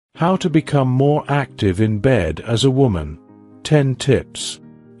How to become more active in bed as a woman. 10 tips.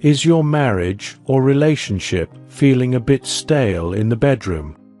 Is your marriage or relationship feeling a bit stale in the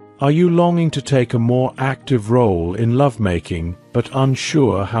bedroom? Are you longing to take a more active role in lovemaking but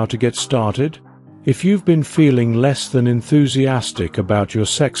unsure how to get started? If you've been feeling less than enthusiastic about your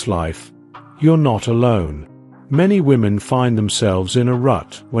sex life, you're not alone. Many women find themselves in a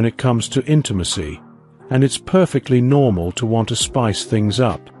rut when it comes to intimacy, and it's perfectly normal to want to spice things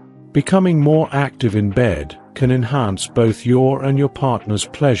up. Becoming more active in bed can enhance both your and your partner's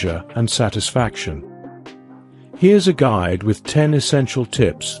pleasure and satisfaction. Here's a guide with 10 essential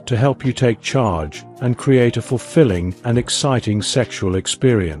tips to help you take charge and create a fulfilling and exciting sexual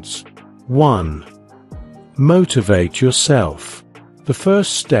experience. 1. Motivate yourself. The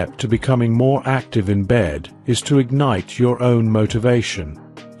first step to becoming more active in bed is to ignite your own motivation.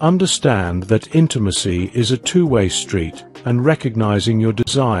 Understand that intimacy is a two-way street, and recognizing your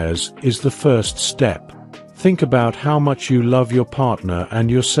desires is the first step. Think about how much you love your partner and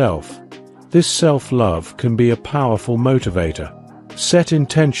yourself. This self-love can be a powerful motivator. Set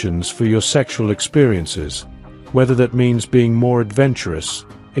intentions for your sexual experiences, whether that means being more adventurous,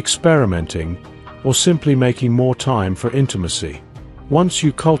 experimenting, or simply making more time for intimacy. Once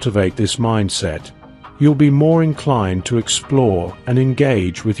you cultivate this mindset, you'll be more inclined to explore and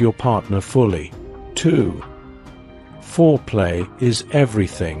engage with your partner fully. 2. Foreplay is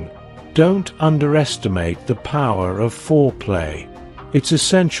everything. Don't underestimate the power of foreplay. It's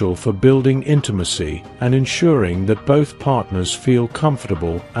essential for building intimacy and ensuring that both partners feel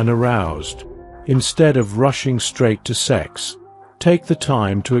comfortable and aroused. Instead of rushing straight to sex, take the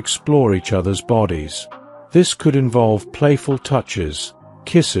time to explore each other's bodies. This could involve playful touches,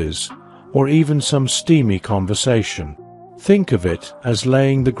 kisses, or even some steamy conversation. Think of it as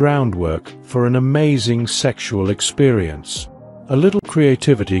laying the groundwork for an amazing sexual experience. A little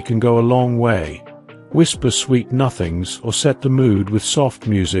creativity can go a long way. Whisper sweet nothings or set the mood with soft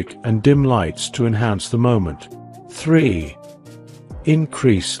music and dim lights to enhance the moment. 3.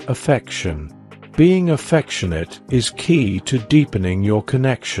 Increase affection. Being affectionate is key to deepening your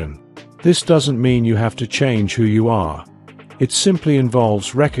connection. This doesn't mean you have to change who you are. It simply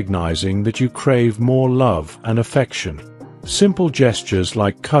involves recognizing that you crave more love and affection. Simple gestures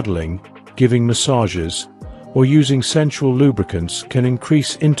like cuddling, giving massages, or using sensual lubricants can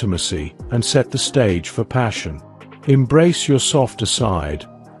increase intimacy and set the stage for passion. Embrace your softer side,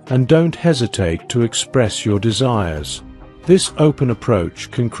 and don't hesitate to express your desires. This open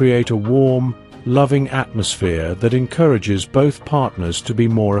approach can create a warm, loving atmosphere that encourages both partners to be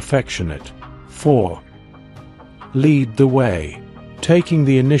more affectionate. 4. Lead the way. Taking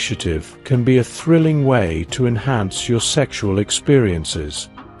the initiative can be a thrilling way to enhance your sexual experiences.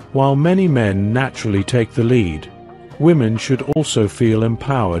 While many men naturally take the lead, women should also feel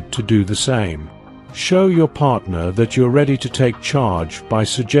empowered to do the same. Show your partner that you're ready to take charge by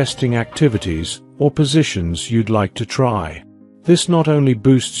suggesting activities or positions you'd like to try. This not only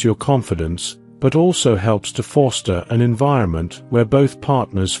boosts your confidence, but also helps to foster an environment where both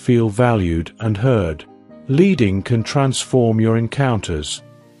partners feel valued and heard. Leading can transform your encounters,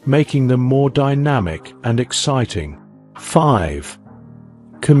 making them more dynamic and exciting. 5.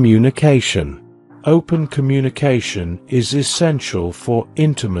 Communication. Open communication is essential for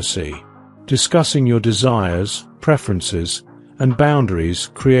intimacy. Discussing your desires, preferences, and boundaries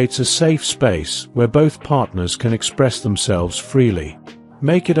creates a safe space where both partners can express themselves freely.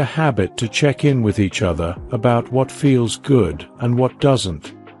 Make it a habit to check in with each other about what feels good and what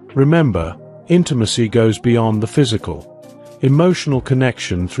doesn't. Remember, intimacy goes beyond the physical. Emotional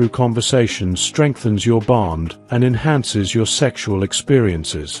connection through conversation strengthens your bond and enhances your sexual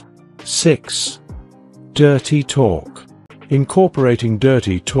experiences. 6. Dirty talk. Incorporating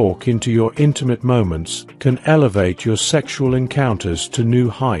dirty talk into your intimate moments can elevate your sexual encounters to new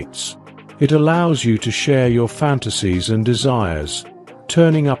heights. It allows you to share your fantasies and desires,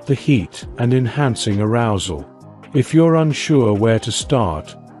 turning up the heat and enhancing arousal. If you're unsure where to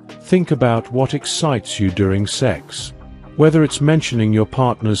start, think about what excites you during sex. Whether it's mentioning your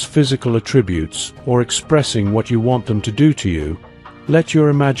partner's physical attributes or expressing what you want them to do to you, let your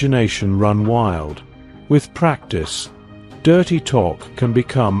imagination run wild. With practice, dirty talk can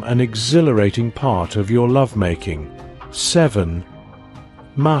become an exhilarating part of your lovemaking. 7.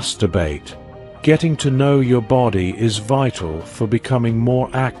 Masturbate. Getting to know your body is vital for becoming more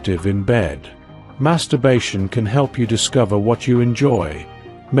active in bed. Masturbation can help you discover what you enjoy,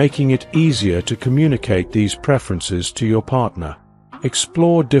 making it easier to communicate these preferences to your partner.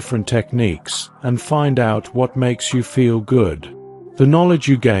 Explore different techniques and find out what makes you feel good. The knowledge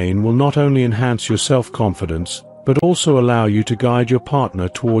you gain will not only enhance your self-confidence, but also allow you to guide your partner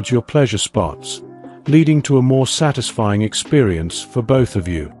towards your pleasure spots, leading to a more satisfying experience for both of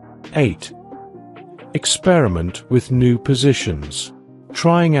you. 8. Experiment with new positions.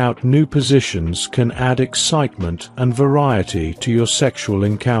 Trying out new positions can add excitement and variety to your sexual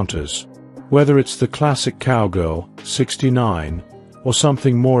encounters. Whether it's the classic cowgirl, 69, or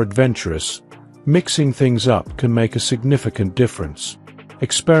something more adventurous, mixing things up can make a significant difference.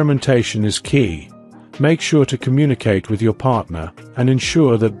 Experimentation is key. Make sure to communicate with your partner and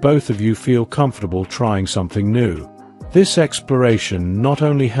ensure that both of you feel comfortable trying something new. This exploration not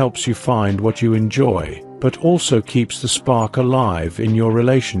only helps you find what you enjoy, but also keeps the spark alive in your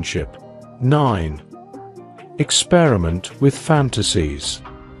relationship. 9. Experiment with fantasies.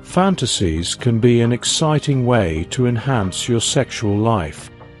 Fantasies can be an exciting way to enhance your sexual life.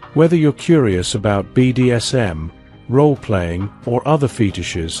 Whether you're curious about BDSM, role-playing, or other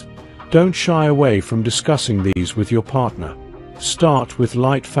fetishes, don't shy away from discussing these with your partner. Start with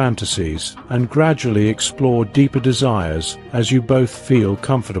light fantasies and gradually explore deeper desires as you both feel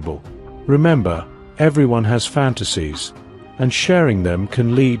comfortable. Remember, everyone has fantasies, and sharing them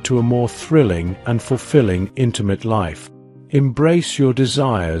can lead to a more thrilling and fulfilling intimate life. Embrace your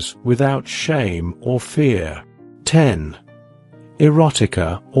desires without shame or fear. 10.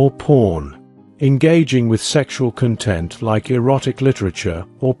 Erotica or porn. Engaging with sexual content like erotic literature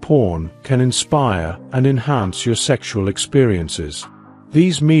or porn can inspire and enhance your sexual experiences.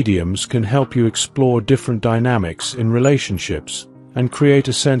 These mediums can help you explore different dynamics in relationships and create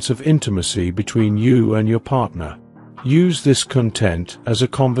a sense of intimacy between you and your partner. Use this content as a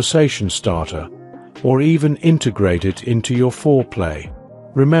conversation starter, or even integrate it into your foreplay.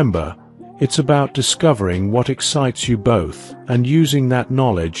 Remember, it's about discovering what excites you both and using that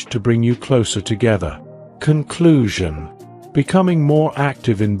knowledge to bring you closer together. Conclusion. Becoming more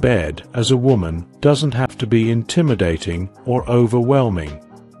active in bed as a woman doesn't have to be intimidating or overwhelming.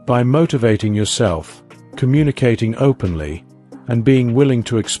 By motivating yourself, communicating openly, and being willing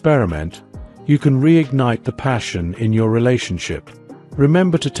to experiment, you can reignite the passion in your relationship.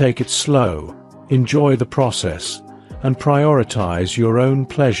 Remember to take it slow, enjoy the process, and prioritize your own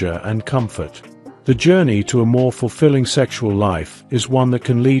pleasure and comfort. The journey to a more fulfilling sexual life is one that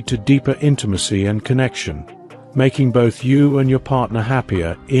can lead to deeper intimacy and connection, making both you and your partner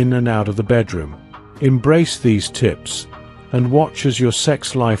happier in and out of the bedroom. Embrace these tips and watch as your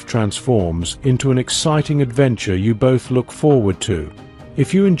sex life transforms into an exciting adventure you both look forward to.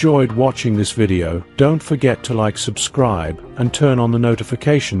 If you enjoyed watching this video, don't forget to like, subscribe, and turn on the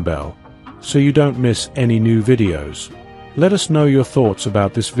notification bell so you don't miss any new videos. Let us know your thoughts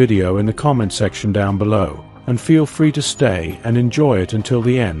about this video in the comment section down below, and feel free to stay and enjoy it until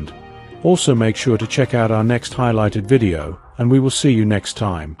the end. Also make sure to check out our next highlighted video, and we will see you next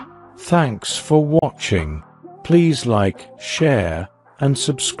time. Thanks for watching. Please like, share, and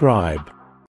subscribe.